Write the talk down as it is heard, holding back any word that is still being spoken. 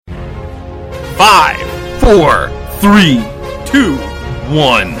5, 4, 3, 2,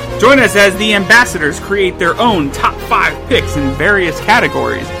 1. Join us as the ambassadors create their own top 5 picks in various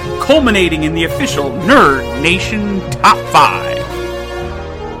categories, culminating in the official Nerd Nation Top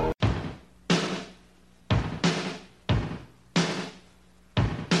 5.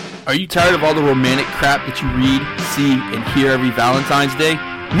 Are you tired of all the romantic crap that you read, see, and hear every Valentine's Day?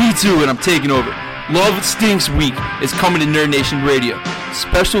 Me too, and I'm taking over. Love Stinks Week is coming to Nerd Nation Radio.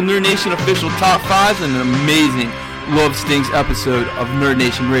 Special Nerd Nation official top 5s and an amazing Love Stinks episode of Nerd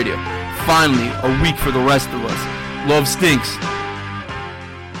Nation Radio. Finally, a week for the rest of us. Love Stinks.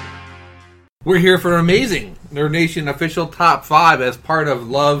 We're here for an amazing Nerd Nation official top 5 as part of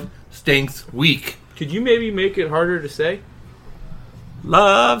Love Stinks Week. Could you maybe make it harder to say?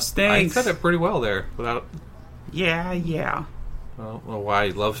 Love I Stinks. said it pretty well there. Without, Yeah. I don't know why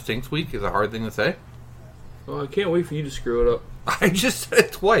Love Stinks Week is a hard thing to say. Well, I can't wait for you to screw it up. I just said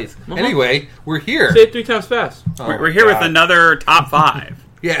it twice. Anyway, we're here. Say it 3 times fast. Oh, We're here with God. another top 5.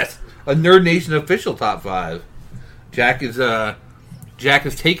 Yes, a Nerd Nation official top 5. Jack is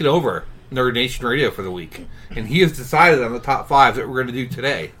taking over Nerd Nation Radio for the week, and he has decided on the top 5 that we're going to do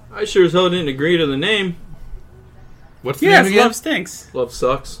today. I sure as hell didn't agree to the name. What's the Yes, name again? Love Stinks. Love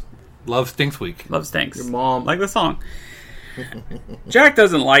sucks. Love Stinks Week. Love Stinks. Your mom. Like the song. Jack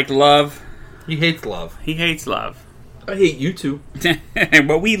doesn't like love. He hates love. He hates love. I hate you two.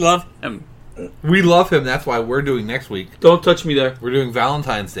 But we love him. We love him. That's why we're doing next week. Don't touch me there. We're doing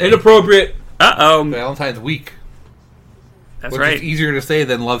Valentine's Day. Inappropriate. Uh-oh. Valentine's Week. That's Which right. is easier to say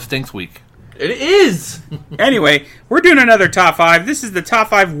than Love Stinks Week. It is. Anyway, we're doing another top 5. This is the top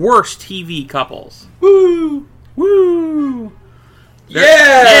 5 worst TV couples. Woo. Woo! Yeah.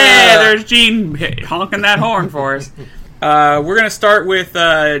 Yeah, there's Gene honking that horn for us. We're going to start with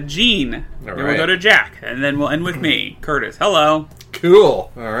Gene. Then we'll right. go to Jack. And then we'll end with me, Curtis. Hello.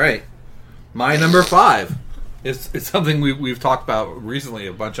 Cool. All right. My number 5 is something we've talked about recently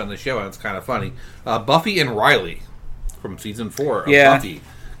a bunch on the show, and it's kind of funny. Buffy and Riley from season 4 of Buffy.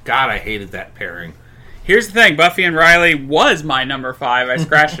 God, I hated that pairing. Here's the thing. Buffy and Riley was my number 5. I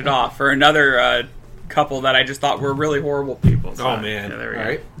scratched it off for another couple that I just thought were really horrible people. So, Oh, man. yeah, there we All go.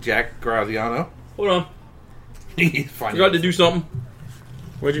 right. Jack Graziano. Hold on. He's funny. Forgot to do something.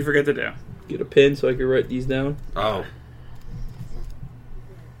 What'd you forget to do? Get a pen so I can write these down. Oh.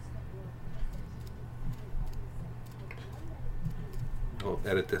 Oh,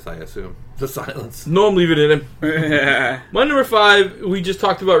 edit this, I assume. The silence. No, I'm leaving it in. My number 5 we just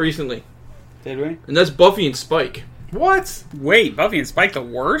talked about recently, Did we? and that's Buffy and Spike. What? Wait, Buffy and Spike the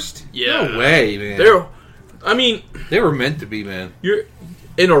worst? Yeah. No way, man. They were meant to be, man. you're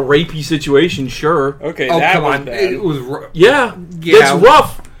in a rapey situation, sure. Okay, Oh, that come was on. bad. It was... Yeah, Yeah. it's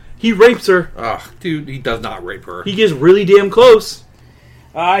rough. He rapes her. Ugh, dude, he does not rape her. He gets really damn close.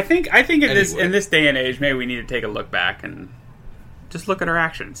 I think in Anyway. this day and age, maybe we need to take a look back and just look at our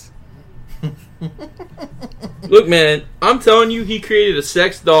actions. Look, man, I'm telling you, he created a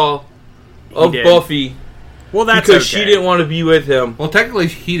sex doll of did. Buffy Well, that's because okay. she didn't want to be with him. Well, technically,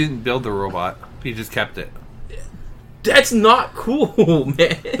 he didn't build the robot. He just kept it. That's not cool,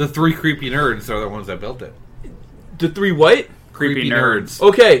 man. The 3 creepy nerds are the ones that built it. The 3 what? creepy nerds.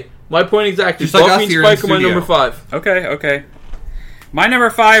 Okay, my point exactly. Just like Buffy us and here in Spike the are my studio. number 5. Okay. My number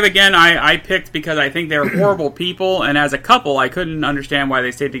 5, again, I picked because I think they're horrible people, and as a couple, I couldn't understand why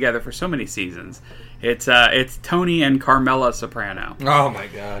they stayed together for so many seasons. It's Tony and Carmela Soprano. Oh, my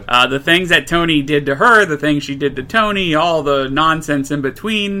God. The things that Tony did to her, the things she did to Tony, all the nonsense in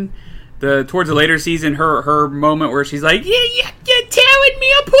between. Towards the later season, her moment where she's like, you're tearing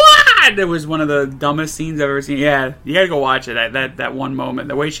me apart! It was one of the dumbest scenes I've ever seen. Yeah, you gotta go watch it. That one moment,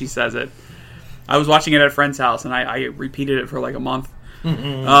 the way she says it. I was watching it at a friend's house, and I repeated it for like a month.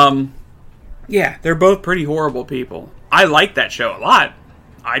 Yeah, they're both pretty horrible people. I like that show a lot.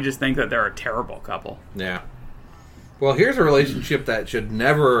 I just think that they're a terrible couple. Yeah. Well, here's a relationship that should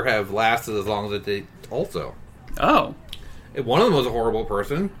never have lasted as long as it did also. Oh. One of them was a horrible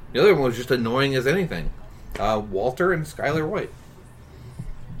person. The other one was just annoying as anything. Walter and Skylar White.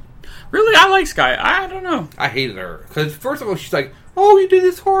 Really? I like Sky. I don't know. I hated her. Because first of all, she's like, oh, you did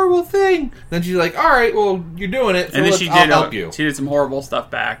this horrible thing. Then she's like, all right, well, you're doing it, so And then I'll help you. She did some horrible stuff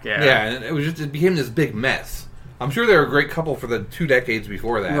back, yeah. Yeah, and it became this big mess. I'm sure they were a great couple for the 2 decades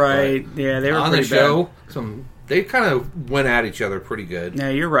before that. Right, yeah, they were on pretty the show, they kind of went at each other pretty good. Yeah,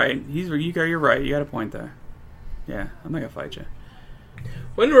 you're right. You're right. You got a point there. Yeah, I'm not going to fight you.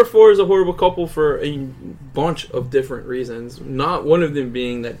 My number 4 is a horrible couple for a bunch of different reasons. Not one of them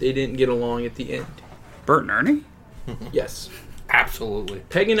being that they didn't get along at the end. Bert and Ernie? Yes. Absolutely.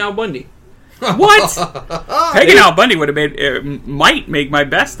 Peg and Al Bundy. What? Peg and Al Bundy might make my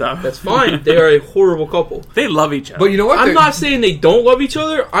best stuff. That's fine. They are a horrible couple. They love each other. But you know what? I'm not saying they don't love each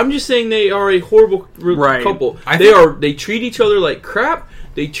other. I'm just saying they are a horrible couple. They treat each other like crap.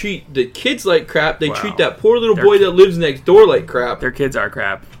 They treat the kids like crap. They treat that poor little boy that lives next door like crap. Their kids are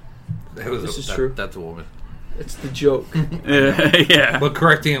crap. This is true. That's a woman. It's the joke. Yeah. But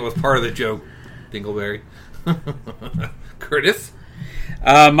correcting it was part of the joke, Dingleberry. Curtis?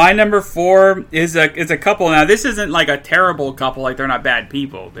 My number 4 is a couple. Now, this isn't like a terrible couple, like they're not bad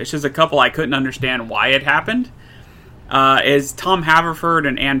people. It's just a couple I couldn't understand why it happened. Is Tom Haverford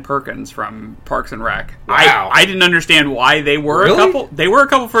and Ann Perkins from Parks and Rec. Wow. I didn't understand why they were a couple. They were a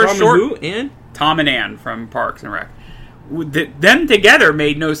couple for a short... Tom and who? Ann? Tom and Ann from Parks and Rec. Them together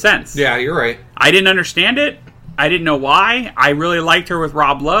made no sense. Yeah, you're right. I didn't understand it. I didn't know why. I really liked her with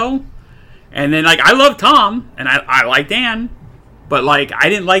Rob Lowe. And then, I love Tom, and I liked Ann. But, I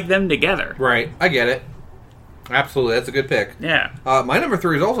didn't like them together. Right. I get it. Absolutely. That's a good pick. Yeah. My number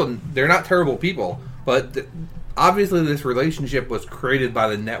 3 is also, they're not terrible people, but obviously this relationship was created by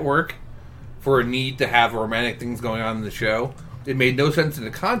the network for a need to have romantic things going on in the show. It made no sense in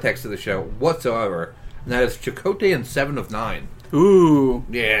the context of the show whatsoever. And that is Chakotay and 7 of 9. Ooh.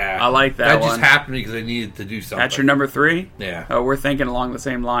 Yeah. I like that one. That just happened because they needed to do something. That's your number 3? Yeah. Oh, we're thinking along the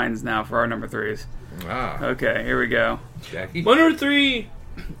same lines now for our number 3s. Ah. Okay, here we go. Jackie? My number 3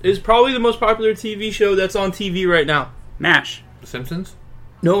 is probably the most popular TV show that's on TV right now. MASH. The Simpsons?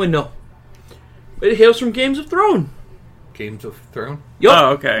 No and no. It hails from Games of Thrones. Games of Thrones? Yup. Oh,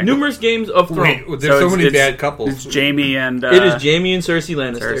 okay. Numerous Games of Thrones. Wait, there's so many bad couples. It's Jamie and... it is Jamie and Cersei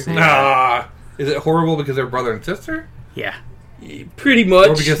Lannister. Cersei. Is it horrible because they're brother and sister? Yeah. Pretty much.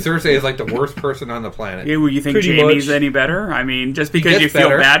 Or because Cersei is the worst person on the planet? Yeah, well, you think Pretty Jamie's much. any better? I mean, just because you feel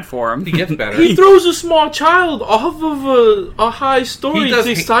better. bad for him. He gets better. He throws a small child off of a high story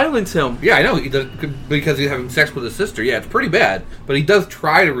to silence him. Yeah, I know. He does because he's having sex with his sister. Yeah, it's pretty bad. But he does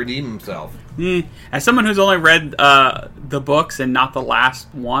try to redeem himself. As someone who's only read the books and not the last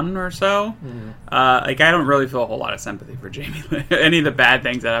one or so, I don't really feel a whole lot of sympathy for Jamie. Any of the bad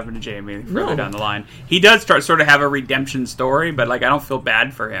things that happen to Jamie further down the line. He does sort of have a redemption story, but I don't feel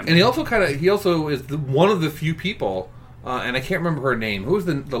bad for him. And he also is one of the few people, and I can't remember her name. Who's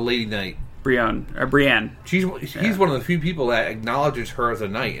the lady knight? Brienne. He's one of the few people that acknowledges her as a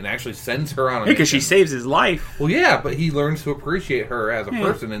knight and actually sends her on a mission. Because she saves his life. Well, yeah, but he learns to appreciate her as a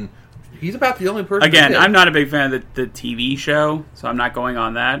person, and he's about the only person. Again, I'm not a big fan of the TV show, so I'm not going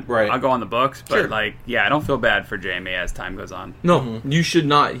on that. Right. I'll go on the books, but Sure. I don't feel bad for Jamie as time goes on. No, you should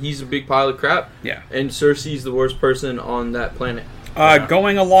not. He's a big pile of crap. Yeah. And Cersei's the worst person on that planet.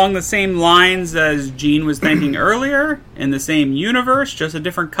 Going along the same lines as Gene was thinking earlier, in the same universe, just a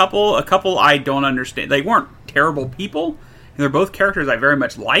different couple. A couple I don't understand. They weren't terrible people, and they're both characters I very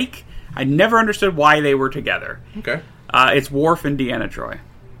much like. I never understood why they were together. Okay. It's Worf and Deanna Troi.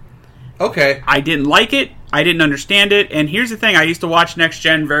 Okay. I didn't like it. I didn't understand it. And here's the thing. I used to watch Next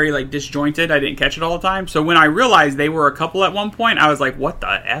Gen very, disjointed. I didn't catch it all the time. So when I realized they were a couple at one point, I was like, what the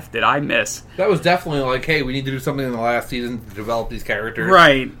F did I miss? That was definitely hey, we need to do something in the last season to develop these characters.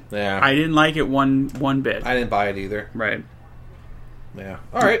 Right. Yeah. I didn't like it one bit. I didn't buy it either. Right. Yeah.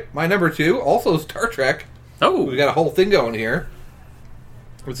 All right. My number 2, also Star Trek. Oh. We got a whole thing going here.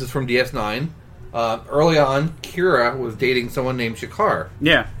 This is from DS9. Early on, Kira was dating someone named Shakar.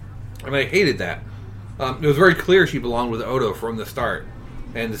 Yeah. And I hated that. It was very clear she belonged with Odo from the start.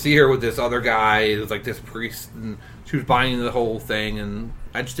 And to see her with this other guy, it was like this priest, and she was buying the whole thing, and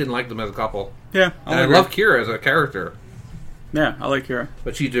I just didn't like them as a couple. Yeah. And I love Kira as a character. Yeah, I like Kira.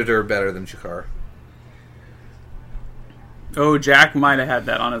 But she did her better than Shakar. Oh, Jack might have had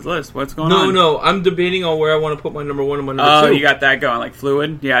that on his list. What's going on? No, I'm debating on where I want to put my number 1 and my number 2. Oh, you got that going, like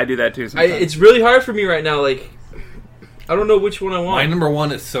fluid? Yeah, I do that too sometimes. It's really hard for me right now, I don't know which one I want. My number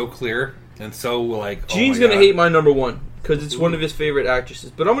 1 is so clear, and so, Gene's going to hate my number 1, because it's one of his favorite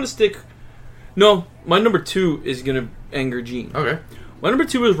actresses. But I'm going to stick... No, my number 2 is going to anger Gene. Okay. My number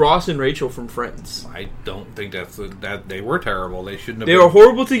 2 is Ross and Rachel from Friends. I don't think that they were terrible. They shouldn't have They been. are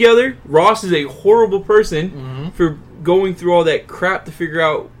horrible together. Ross is a horrible person for going through all that crap to figure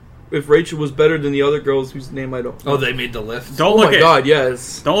out if Rachel was better than the other girls whose name I don't know. Oh, they made the list? Don't Oh look my god,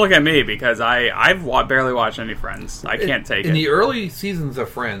 yes. Don't look at me, because I've barely watched any Friends. I can't take In it. the early seasons of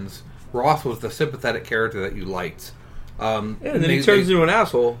Friends, Ross was the sympathetic character that you liked. And then he turns into an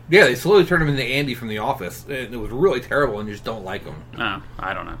asshole. Yeah, they slowly turned him into Andy from The Office. And it was really terrible, and you just don't like him. Oh,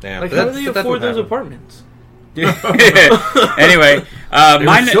 I don't know. Yeah, How but do they that's afford what those happened. apartments? Anyway, They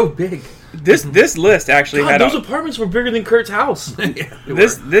were so big. this list actually God, had those apartments were bigger than Kurt's house. Yeah,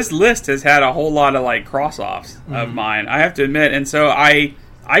 this list has had a whole lot of cross-offs of mine, I have to admit, and so I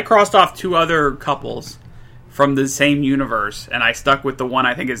I crossed off 2 other couples from the same universe, and I stuck with the one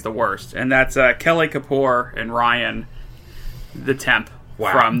I think is the worst, and that's Kelly Kapoor and Ryan, the temp.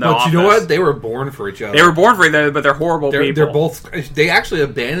 Wow. From the But Office. you know what? They were born for each other. They were born for each other, but they're horrible people. They're both. They actually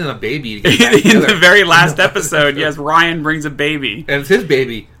abandon a baby to get back In together. the very last episode, yes, Ryan brings a baby. And it's his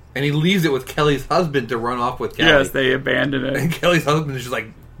baby, and he leaves it with Kelly's husband to run off with Kelly. Yes, they abandon it. And Kelly's husband is just like,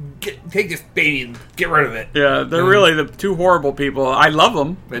 take this baby and get rid of it. Yeah, they're really the 2 horrible people. I love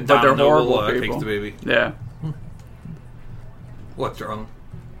them, And but they're Dom horrible Noble, people. takes the baby. Yeah. What's wrong?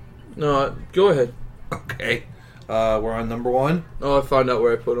 No, go ahead. Okay. We're on number 1. Oh, I found out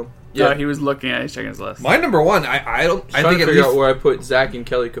where I put them. Yeah, he was looking at his checking his list. My number 1, I don't. I Trying think to at figure least. out where I put Zach and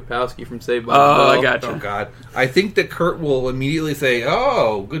Kelly Kapowski from Saved by the Oh, Bell. I got you. Oh God! I think that Curt will immediately say,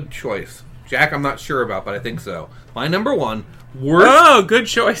 "Oh, good choice." Jack, I'm not sure about, but I think so. My number 1, worst. Oh, good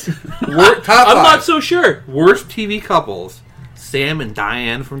choice. Top I'm 5, not so sure. worst TV couples. Sam and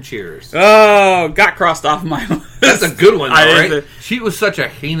Diane from Cheers. Oh, got crossed off my list. That's a good one, though, I right? did She was such a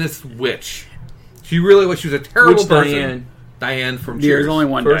heinous witch. She really was. She was a terrible Which person. Diane? Diane from Cheers. There's only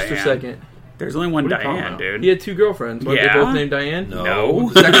one First Diane. or second? There's only one What are you talking Diane, about? dude. He had 2 girlfriends. Weren't Yeah. they both named Diane? No.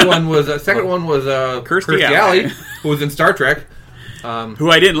 The second one was Kirstie Alley, Alley. who was in Star Trek.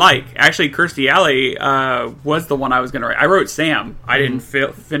 Who I didn't like. Actually, Kirstie Alley was the one I was going to write. I wrote Sam. I didn't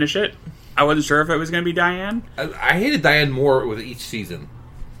finish it. I wasn't sure if it was going to be Diane. I hated Diane more with each season.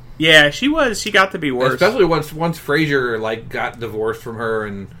 Yeah, she was. She got to be worse. Especially once Frasier got divorced from her,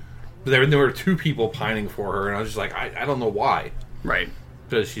 and there were 2 people pining for her, and I was just like, I don't know why, Right.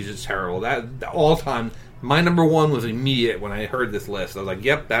 because she's just terrible. That all time, my number 1 was immediate when I heard this list. I was like,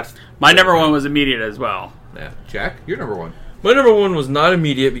 yep, that's My number 1 was immediate as well. Yeah, Jack, you're number 1. My number 1 was not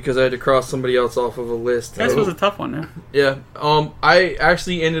immediate because I had to cross somebody else off of a list. This was a tough one. Yeah. I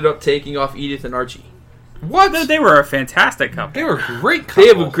actually ended up taking off Edith and Archie. What? They were a fantastic couple. They were a great couple. They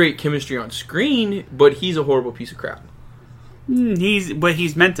have a great chemistry on screen, but he's a horrible piece of crap.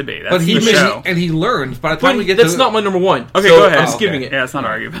 He's meant to be. That's But the show. he learns. By the But time we get that's to not my number 1. Okay, So go ahead. I'm Oh, skipping okay. it. Yeah, it's not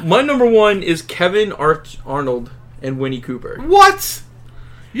arguable. My number 1 is Kevin Arnold and Winnie Cooper. What?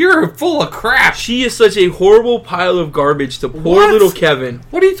 You're full of crap. She is such a horrible pile of garbage to poor What? little Kevin.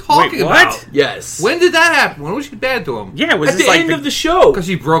 What are you talking Wait, what? about? Yes. When did that happen? When was she bad to him? Yeah, was At this the like end of the show. Because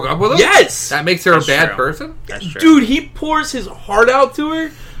she broke up with him? Yes. That makes her That's a bad true. person? That's true. Dude, he pours his heart out to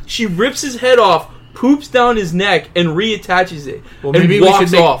her. She rips his head off, poops down his neck, and reattaches it. Well, and maybe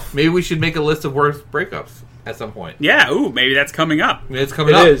walks off. Maybe we should make a list of worst breakups at some point. Yeah, ooh, maybe that's coming up. I mean, it's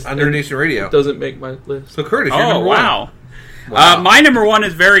coming It up is. on Nerd Nation Radio. Doesn't make my list. So, Curtis, you're Oh, number wow. 1. Wow. My number 1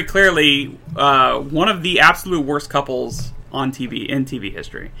 is very clearly one of the absolute worst couples on TV in TV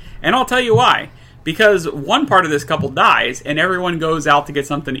history. And I'll tell you why. Because one part of this couple dies, and everyone goes out to get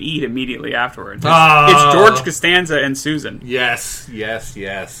something to eat immediately afterwards. It's George Costanza and Susan. Yes.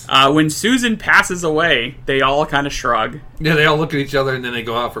 When Susan passes away, they all kind of shrug Yeah, they all look at each other and then they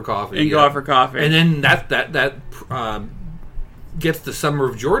go out for coffee. and go out for coffee. And then that gets the Summer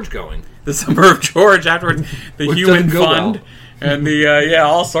of George going. The Summer of George afterwards, the Which Human doesn't go Fund, well. and the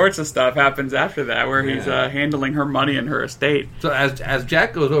all sorts of stuff happens after that, where he's handling her money and her estate. So as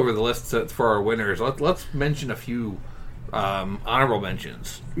Jack goes over the list for our winners, let's mention a few honorable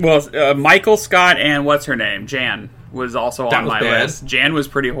mentions. Well, Michael Scott and what's her name, Jan, was also That on was my bad. list. Jan was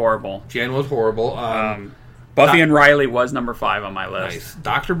pretty horrible. Jan was horrible. Buffy and Riley was number 5 on my list. Nice.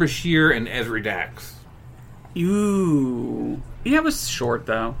 Dr. Bashir and Ezri Dax. Ooh, yeah, it was short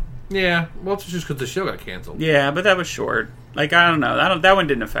though. Yeah, well, it's just because the show got canceled. Yeah, but that was short. Like I don't know, that one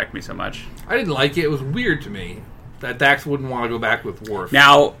didn't affect me so much. I didn't like it. It was weird to me that Dax wouldn't want to go back with Worf.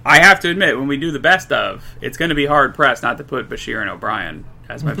 Now, I have to admit, when we do the best of, it's going to be hard pressed not to put Bashir and O'Brien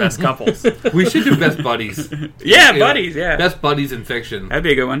as my best couples. We should do best buddies. Yeah, buddies, yeah. Best buddies in fiction. That'd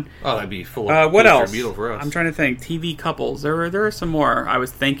be a good one. Oh, that'd be full of What else? Beetle for us. I'm trying to think. TV couples. There are some more I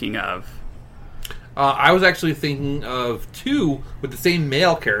was thinking of. I was actually thinking of 2 with the same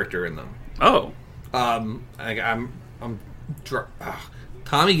male character in them. Oh,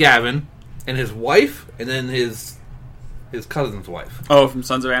 Tommy Gavin and his wife, and then his cousin's wife. oh, from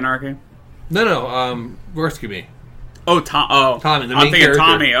Sons of Anarchy. No, rescue me. Oh, Tommy, the I'm main thinking character.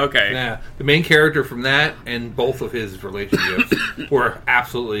 Tommy. Okay. Yeah, the main character from that and both of his relationships were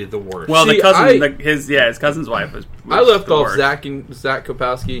absolutely the worst. Well, See, the cousin, his cousin's wife was I left the off worst. Zach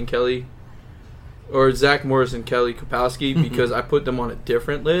Kopowski and Kelly, or Zach Morris and Kelly Kopowski because I put them on a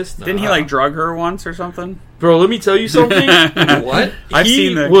different list. Didn't he drug her once or something? Bro, let me tell you something. What? I've He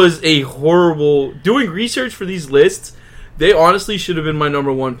seen the- was a horrible. Doing research for these lists, they honestly should have been my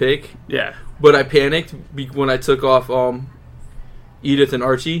number 1 pick, Yeah. but I panicked when I took off Edith and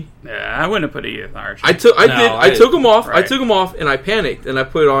Archie. Yeah, I wouldn't have put Edith and Archie. I took them off. Right. I took them off, and I panicked, and I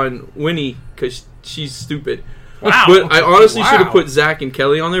put on Winnie because she's stupid. Wow. But I honestly should have put Zach and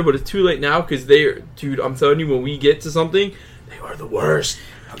Kelly on there, but it's too late now because dude, I'm telling you, when we get to something, they are the worst.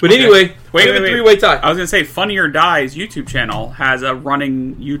 But anyway, wait. Three-way tie. I was going to say, Funny or Die's YouTube channel has a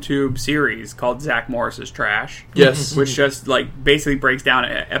running YouTube series called Zach Morris's Trash. Yes. Which just, basically breaks down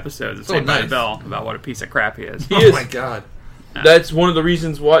episodes of Saved by the Bell about what a piece of crap he is. Oh, my God. That's one of the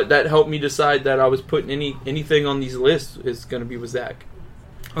reasons why that helped me decide that I was putting anything on these lists is going to be with Zach.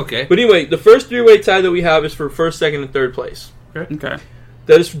 Okay. But anyway, the first three-way tie that we have is for first, second, and third place. Okay.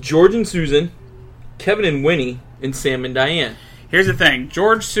 That is for George and Susan, Kevin and Winnie, and Sam and Diane. Here's the thing.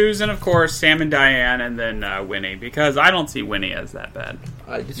 George, Susan, of course, Sam and Diane, and then Winnie. Because I don't see Winnie as that bad.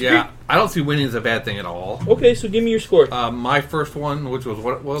 I disagree. Yeah, I don't see Winnie as a bad thing at all. Okay, so give me your score. My first one, which was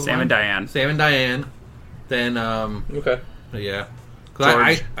what was Sam mine? And Diane. Sam and Diane. Then, okay. Yeah.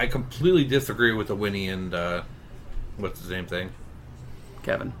 Because I completely disagree with the Winnie and, what's the same thing?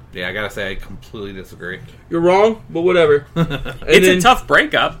 Kevin. Yeah, I gotta say, I completely disagree. You're wrong, but whatever. It's a tough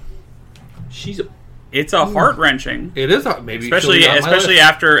breakup. It's a heart-wrenching. It is, maybe. Especially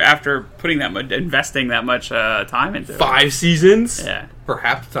after putting investing that much time into 5 seasons? Yeah.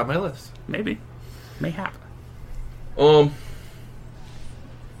 Perhaps it's on my list. Maybe. Mayhap. Yeah,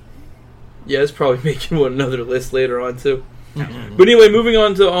 it's probably making another list later on, too. Mm-hmm. But anyway, moving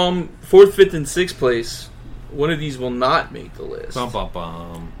on to 4th, 5th, and 6th place. One of these will not make the list. Bum, bum,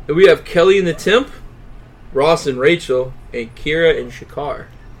 bum. We have Kelly and the Temp, Ross and Rachel, and Kira and Shakar.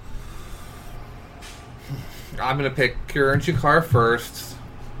 I'm going to pick Kira and Shakar first.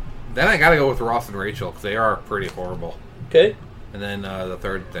 Then I got to go with Ross and Rachel because they are pretty horrible. Okay. And then the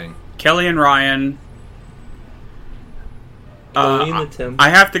third thing. Kelly and Ryan. Kelly and the Temp. I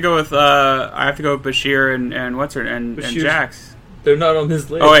have to go with Bashir and what's her and Jax. They're not on this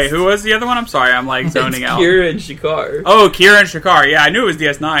list. Oh wait, who was the other one? I'm sorry, I'm zoning out. Kira and Shakar. Oh, Kira and Shakar. Yeah, I knew it was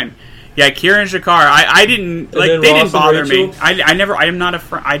DS9. Yeah, Kira and Shakar. I didn't they didn't bother me.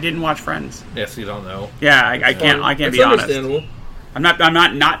 I didn't watch Friends. Yes, you don't know. Yeah, I can't be honest. I'm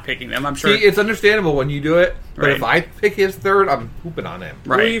not picking them. I'm sure. See, it's understandable when you do it, but right. If I pick his third, I'm pooping on him.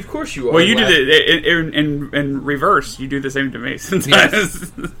 Right. Well, of course you are. Well, you do it in reverse. You do the same to me.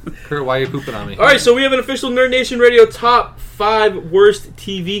 Yes. Curt, why are you pooping on me? All right, so we have an official Nerd Nation Radio top 5 worst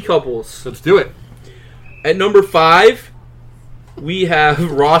TV couples. Let's do it. At number 5, we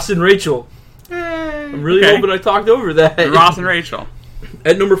have Ross and Rachel. I'm really hoping I talked over that. Ross and Rachel.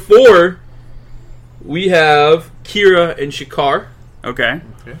 At number 4, we have Kira and Shakar. Okay.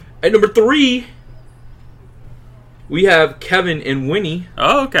 At number 3, we have Kevin and Winnie.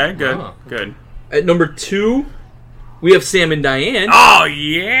 Oh, okay. Good. Good. At number 2, we have Sam and Diane. Oh,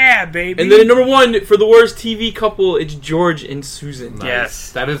 yeah, baby. And then at number 1, for the worst TV couple, it's George and Susan. Nice.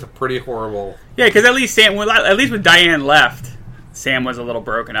 Yes. That is a pretty horrible... Yeah, because at least when Diane left, Sam was a little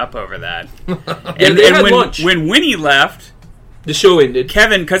broken up over that. When Winnie left... The show ended.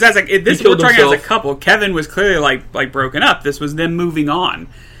 Kevin, because we're talking as a couple. Kevin was clearly like broken up. This was them moving on.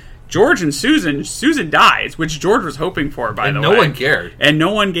 George and Susan dies, which George was hoping for. By the way, no one cared, and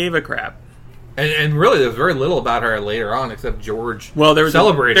no one gave a crap. And really, there was very little about her later on, except George. Well, there was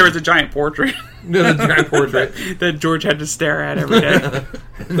celebrating. There was a giant portrait. There's a giant portrait that George had to stare at every day.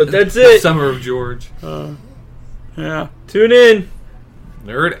 But that's it. Summer of George. Yeah. Tune in.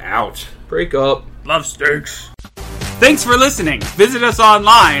 Nerd out. Break up. Love stinks. Thanks for listening. Visit us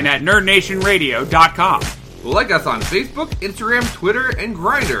online at nerdnationradio.com. Like us on Facebook, Instagram, Twitter, and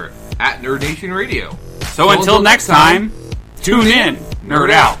Grindr at Nerd Nation Radio. So until next time, tune in, nerd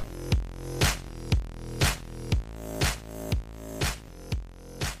out.